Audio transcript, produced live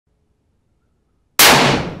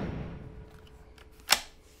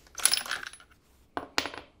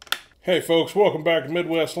Hey folks, welcome back to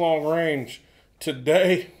Midwest Long Range.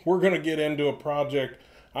 Today we're going to get into a project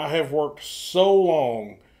I have worked so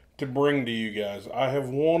long to bring to you guys. I have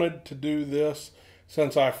wanted to do this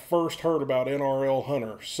since I first heard about NRL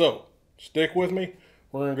Hunter. So stick with me,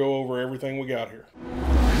 we're going to go over everything we got here.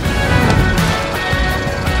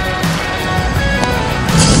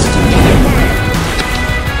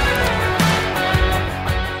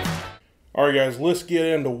 Alright guys, let's get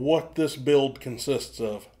into what this build consists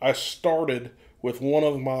of. I started with one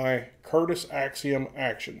of my Curtis Axiom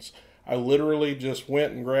actions. I literally just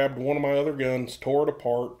went and grabbed one of my other guns, tore it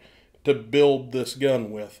apart to build this gun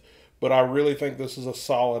with. But I really think this is a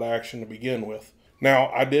solid action to begin with. Now,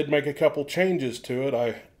 I did make a couple changes to it.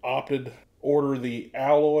 I opted to order the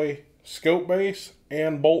alloy scope base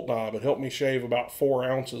and bolt knob. It helped me shave about 4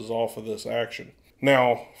 ounces off of this action.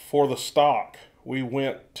 Now, for the stock, we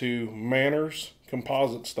went to Manners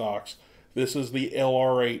composite stocks. This is the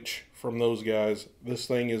LRH from those guys. This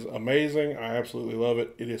thing is amazing. I absolutely love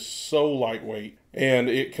it. It is so lightweight. And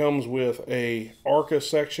it comes with a ARCA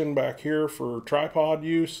section back here for tripod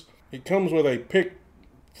use. It comes with a pick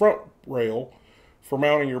front rail for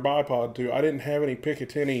mounting your bipod to. I didn't have any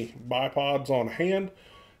Picatinny bipods on hand,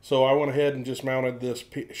 so I went ahead and just mounted this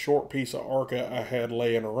short piece of ARCA I had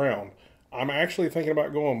laying around. I'm actually thinking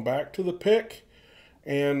about going back to the pick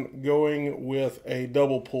and going with a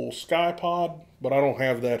double pull sky pod, but I don't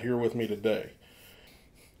have that here with me today.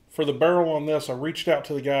 For the barrel on this, I reached out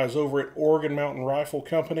to the guys over at Oregon Mountain Rifle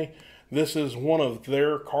Company. This is one of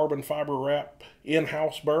their carbon fiber wrap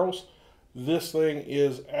in-house barrels. This thing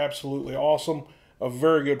is absolutely awesome. A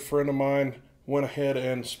very good friend of mine went ahead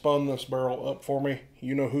and spun this barrel up for me.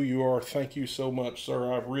 You know who you are. Thank you so much,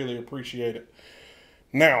 sir. I really appreciate it.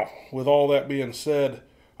 Now, with all that being said,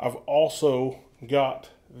 I've also got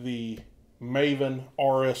the Maven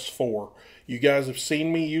RS.4. You guys have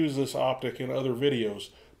seen me use this optic in other videos,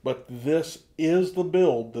 but this is the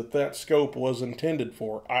build that scope was intended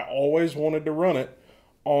for. I always wanted to run it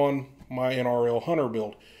on my NRL Hunter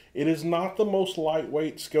build. It is not the most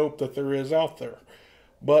lightweight scope that there is out there,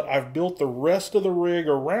 but I've built the rest of the rig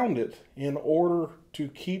around it in order to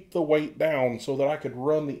keep the weight down so that I could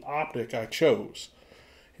run the optic I chose.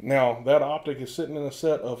 Now, that optic is sitting in a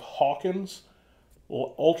set of Hawkins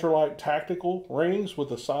ultralight tactical rings with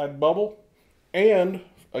a side bubble. And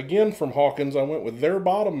again from Hawkins, I went with their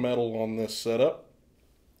bottom metal on this setup.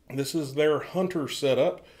 This is their Hunter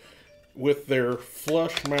setup with their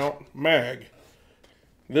flush mount mag.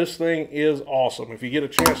 This thing is awesome. If you get a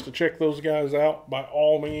chance to check those guys out, by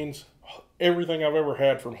all means, everything I've ever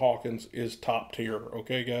had from Hawkins is top tier,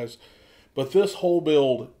 okay guys? But this whole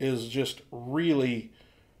build is just really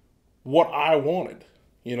what I wanted.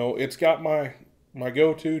 You know, it's got my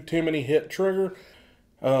go-to Timney HIT trigger.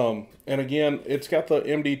 And again, it's got the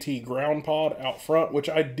MDT GRND Pod out front, which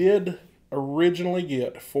I did originally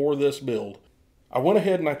get for this build. I went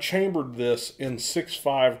ahead and I chambered this in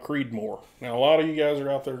 6.5 Creedmoor. Now, a lot of you guys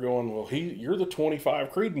are out there going, well, you're the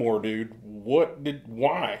 25 Creedmoor dude.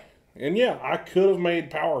 Why? And yeah, I could have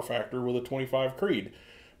made power factor with a 25 Creed.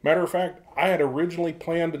 Matter of fact, I had originally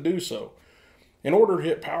planned to do so. In order to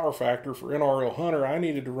hit power factor for NRL Hunter, I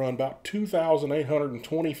needed to run about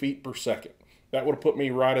 2,820 feet per second. That would have put me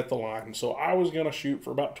right at the line. So I was going to shoot for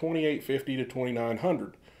about 2,850 to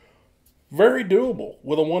 2,900. Very doable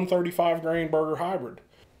with a 135 grain burger hybrid.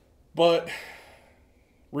 But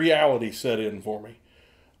reality set in for me.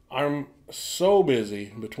 I'm so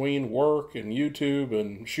busy between work and YouTube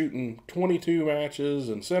and shooting 22 matches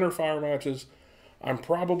and center fire matches, I'm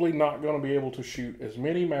probably not going to be able to shoot as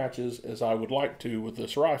many matches as I would like to with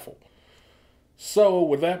this rifle. So,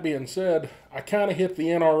 with that being said, I kind of hit the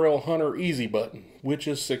NRL Hunter easy button, which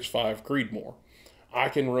is 6.5 Creedmoor. I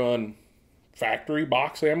can run factory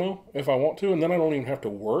box ammo if I want to, and then I don't even have to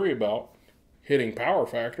worry about hitting power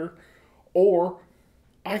factor. Or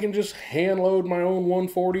I can just hand load my own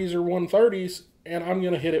 140s or 130s, and I'm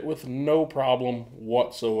going to hit it with no problem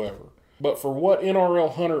whatsoever. But for what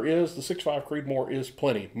NRL Hunter is, the 6.5 Creedmoor is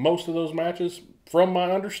plenty. Most of those matches, from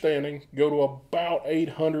my understanding, go to about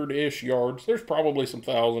 800-ish yards. There's probably some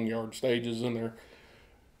 1,000-yard stages in there.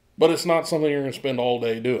 But it's not something you're going to spend all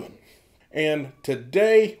day doing. And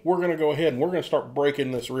today, we're going to go ahead and we're going to start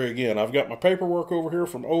breaking this rig in. I've got my paperwork over here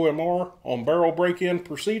from OMR on barrel break-in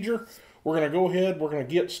procedure. We're going to go ahead, we're going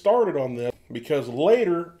to get started on this, because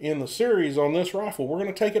later in the series on this rifle, we're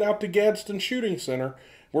going to take it out to Gadsden Shooting Center.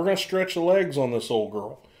 We're going to stretch the legs on this old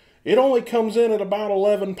girl. It only comes in at about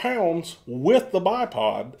 11 pounds with the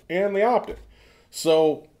bipod and the optic.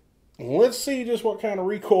 So let's see just what kind of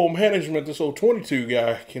recoil management this old 22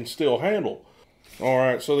 guy can still handle.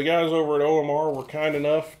 Alright, so the guys over at OMR were kind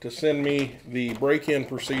enough to send me the break-in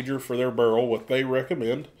procedure for their barrel, what they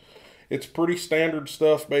recommend. It's pretty standard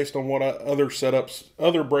stuff based on what other setups,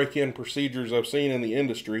 other break-in procedures I've seen in the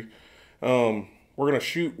industry. We're going to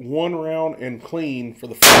shoot 1 round and clean for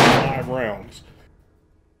the first 5 rounds.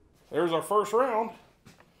 There's our first round,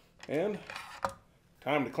 and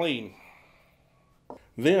time to clean.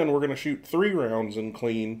 Then we're going to shoot 3 rounds and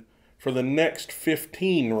clean for the next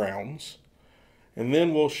 15 rounds. And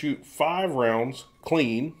then we'll shoot 5 rounds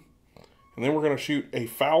clean. And then we're going to shoot a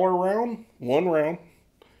fouler round, 1 round.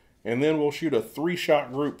 And then we'll shoot a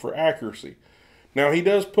 3-shot group for accuracy. Now he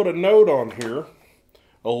does put a note on here.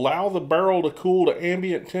 Allow the barrel to cool to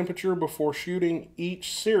ambient temperature before shooting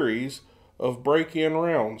each series of break-in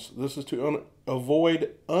rounds. This is to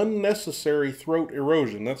avoid unnecessary throat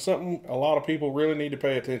erosion. That's something a lot of people really need to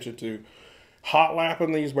pay attention to. Hot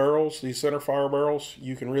lapping these barrels, these center fire barrels,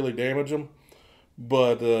 you can really damage them.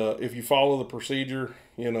 But if you follow the procedure,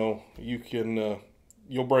 you know,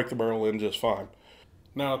 you'll break the barrel in just fine.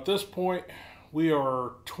 Now at this point, we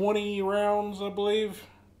are 20 rounds, I believe.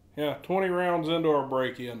 Yeah, 20 rounds into our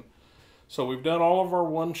break-in. So we've done all of our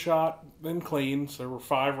 1-shot then cleans. There were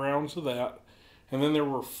 5 rounds of that. And then there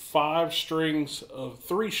were 5 strings of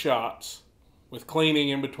 3 shots with cleaning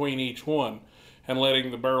in between each one and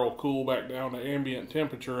letting the barrel cool back down to ambient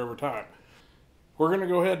temperature over time. We're going to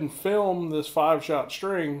go ahead and film this 5-shot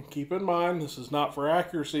string. Keep in mind, this is not for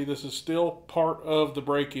accuracy. This is still part of the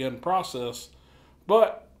break-in process.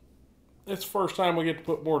 But it's the first time we get to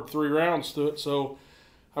put more than 3 rounds to it. So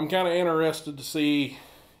I'm kind of interested to see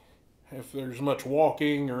if there's much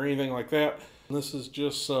walking or anything like that. This is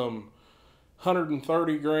just some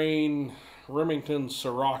 130 grain Remington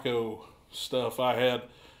Sirocco stuff I had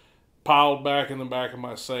piled back in the back of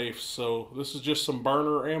my safe. So this is just some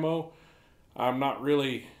burner ammo. I'm not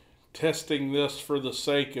really testing this for the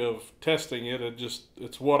sake of testing it.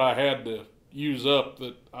 It's what I had to use up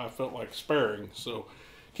that I felt like sparing. So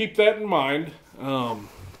keep that in mind.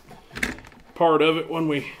 Part of it when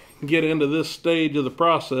we get into this stage of the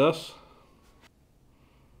process.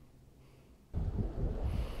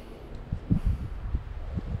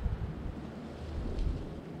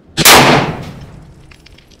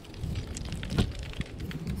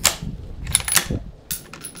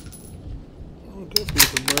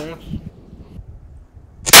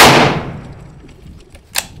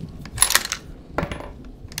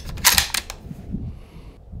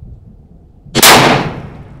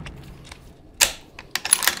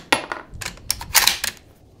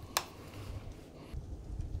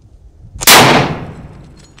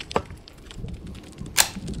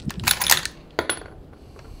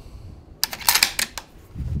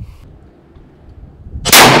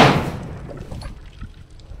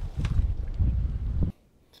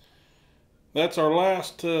 That's our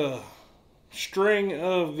last string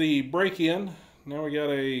of the break-in. Now we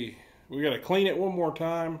gotta clean it one more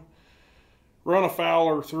time, run a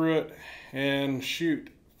fouler through it, and shoot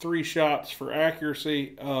 3 shots for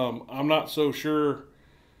accuracy. I'm not so sure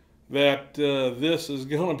that this is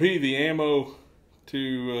going to be the ammo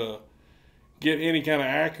to get any kind of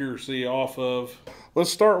accuracy off of.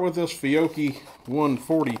 Let's start with this Fiocchi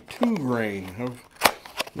 142 grain of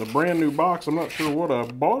the brand new box. I'm not sure what I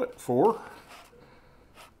bought it for,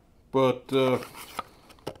 but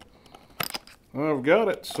I've got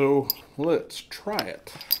it, so let's try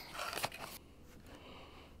it.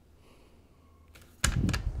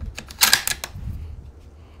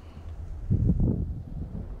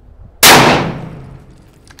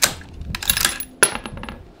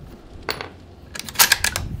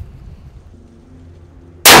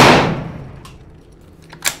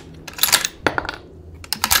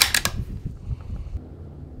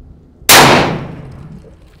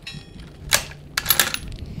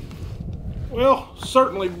 Well,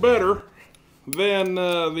 certainly better than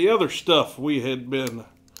the other stuff we had been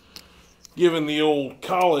giving the old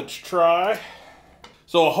college try.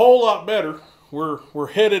 So a whole lot better. We're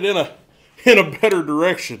headed in a better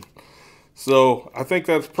direction. So I think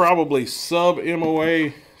that's probably sub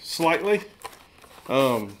MOA slightly.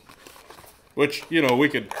 Which, you know, we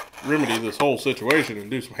could remedy this whole situation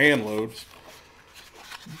and do some hand loads.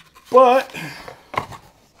 But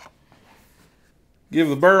give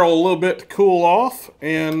the barrel a little bit to cool off,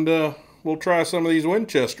 and we'll try some of these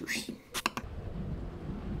Winchesters.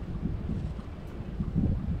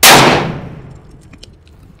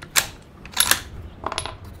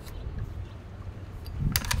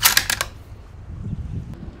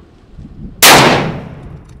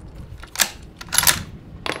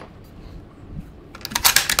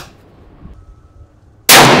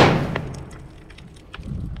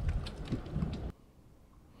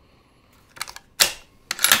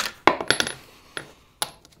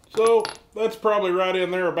 So that's probably right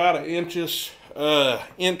in there, about an inch-ish,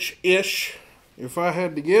 if I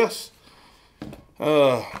had to guess.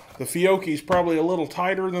 The Fiocchi's probably a little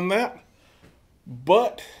tighter than that,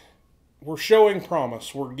 but we're showing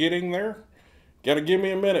promise. We're getting there. Got to give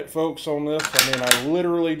me a minute, folks, on this. I mean, I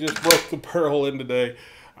literally just broke the barrel in today.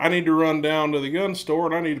 I need to run down to the gun store,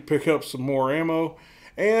 and I need to pick up some more ammo.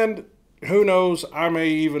 And who knows, I may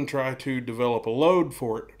even try to develop a load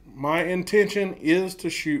for it. My intention is to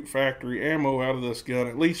shoot factory ammo out of this gun,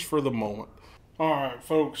 at least for the moment. Alright,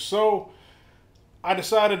 folks, so I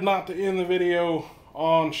decided not to end the video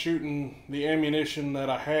on shooting the ammunition that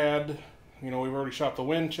I had. You know, we've already shot the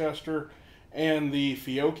Winchester and the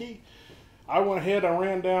Fiocchi. I went ahead, I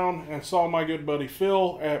ran down and saw my good buddy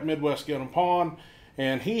Phil at Midwest Gun and Pawn,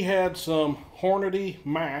 and he had some Hornady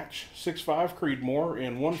Match 6.5 Creedmoor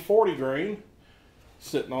in 140 grain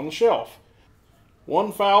sitting on the shelf.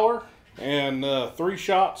 One Fowler and 3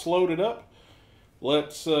 shots loaded up.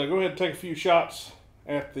 Let's go ahead and take a few shots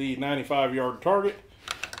at the 95-yard target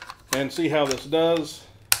and see how this does.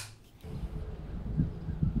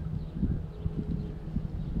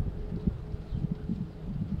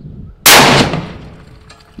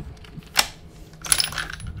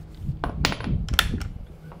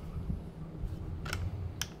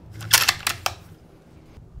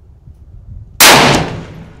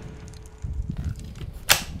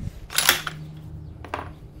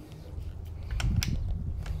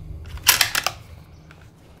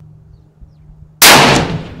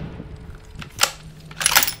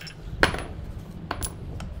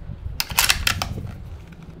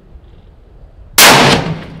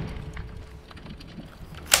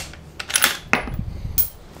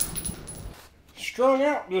 Strung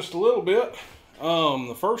out just a little bit.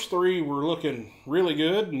 The first 3 were looking really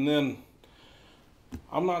good, and then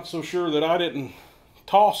I'm not so sure that I didn't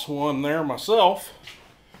toss one there myself.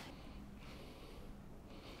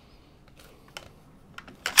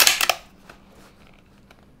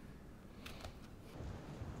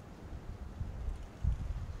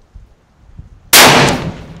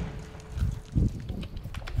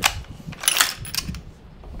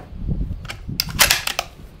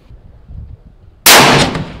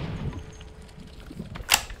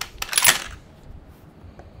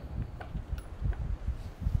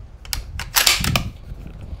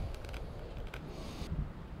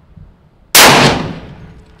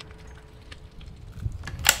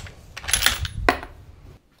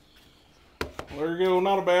 There you go,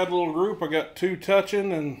 not a bad little group. I got 2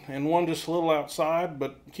 touching and 1 just a little outside,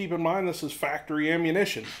 but keep in mind this is factory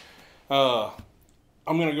ammunition. I'm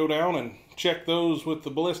going to go down and check those with the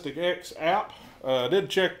Ballistic X app. I did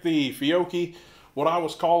check the Fiocchi. What I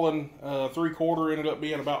was calling 3/4 ended up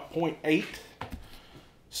being about 0.8.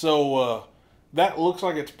 So that looks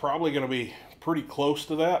like it's probably going to be pretty close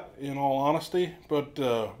to that, in all honesty. But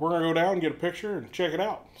we're going to go down and get a picture and check it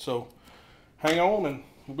out. So hang on and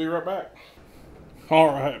we'll be right back.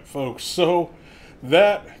 Alright, folks, so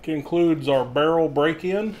that concludes our barrel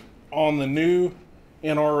break-in on the new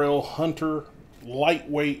NRL Hunter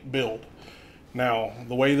lightweight build. Now,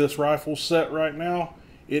 the way this rifle's set right now,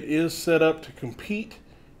 it is set up to compete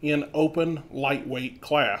in open lightweight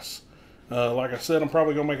class. Like I said, I'm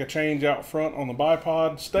probably going to make a change out front on the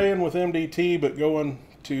bipod, staying with MDT, but going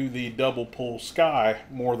to the double pull Sky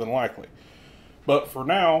more than likely. But for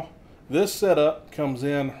now, this setup comes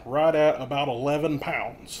in right at about 11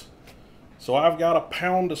 pounds. So I've got a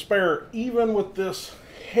pound to spare, even with this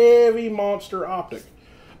heavy monster optic.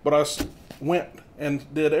 But I went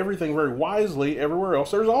and did everything very wisely everywhere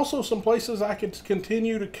else. There's also some places I could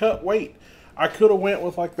continue to cut weight. I could have went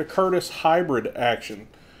with like the Curtis hybrid action,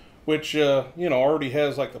 which you know, already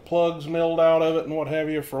has like the plugs milled out of it and what have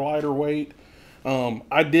you for lighter weight.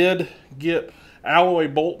 I did get alloy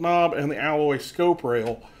bolt knob and the alloy scope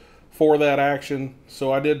rail for that action,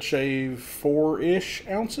 so I did shave 4-ish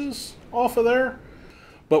ounces off of there.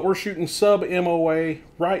 But we're shooting sub MOA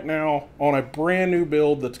right now on a brand new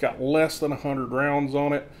build that's got less than 100 rounds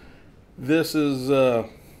on it. This is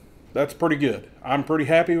that's pretty good. I'm pretty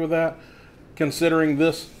happy with that, considering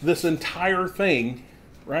this entire thing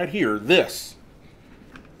right here, this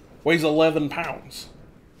weighs 11 pounds.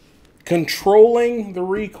 Controlling the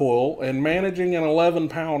recoil and managing an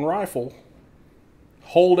 11-pound rifle,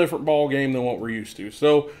 whole different ball game than what we're used to.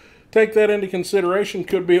 So take that into consideration.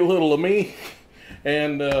 Could be a little of me,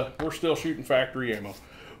 and we're still shooting factory ammo.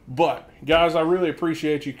 But guys, I really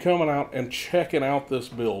appreciate you coming out and checking out this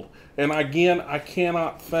build. And again, I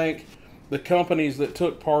cannot thank the companies that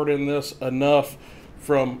took part in this enough,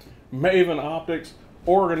 from Maven Optics,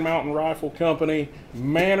 Oregon Mountain Rifle Company,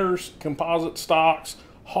 Manners Composite Stocks,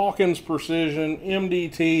 Hawkins Precision,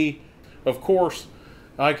 MDT. Of course,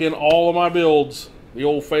 like in all of my builds, the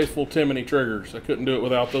old faithful Timney triggers. I couldn't do it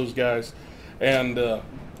without those guys. And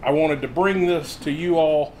I wanted to bring this to you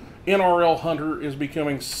all. NRL Hunter is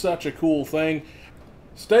becoming such a cool thing.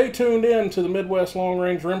 Stay tuned in to the Midwest Long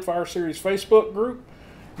Range Rimfire Series Facebook group,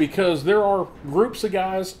 because there are groups of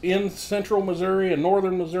guys in central Missouri and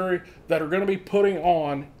northern Missouri that are going to be putting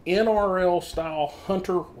on NRL style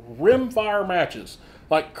hunter rimfire matches,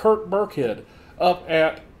 like Kirk Burkhead up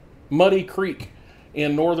at Muddy Creek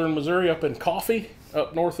in northern Missouri, up in Coffee,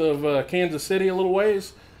 up north of Kansas City a little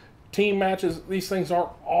ways. Team matches. These things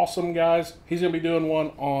are awesome, guys. He's going to be doing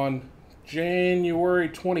one on January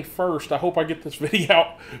 21st. I hope I get this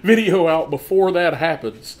video out before that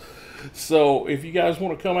happens. So if you guys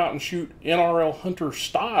want to come out and shoot NRL Hunter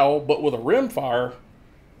style, but with a rimfire,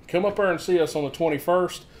 come up there and see us on the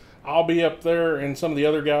 21st. I'll be up there, and some of the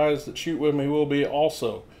other guys that shoot with me will be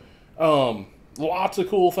also. Lots of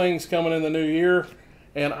cool things coming in the new year,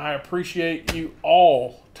 and I appreciate you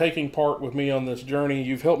all taking part with me on this journey.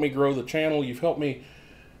 You've helped me grow the channel. You've helped me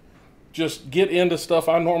just get into stuff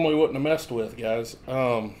I normally wouldn't have messed with, guys.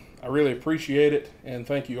 I really appreciate it, and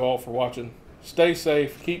thank you all for watching. Stay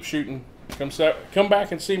safe, keep shooting. Come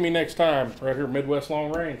back and see me next time right here at Midwest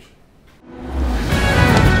Long Range.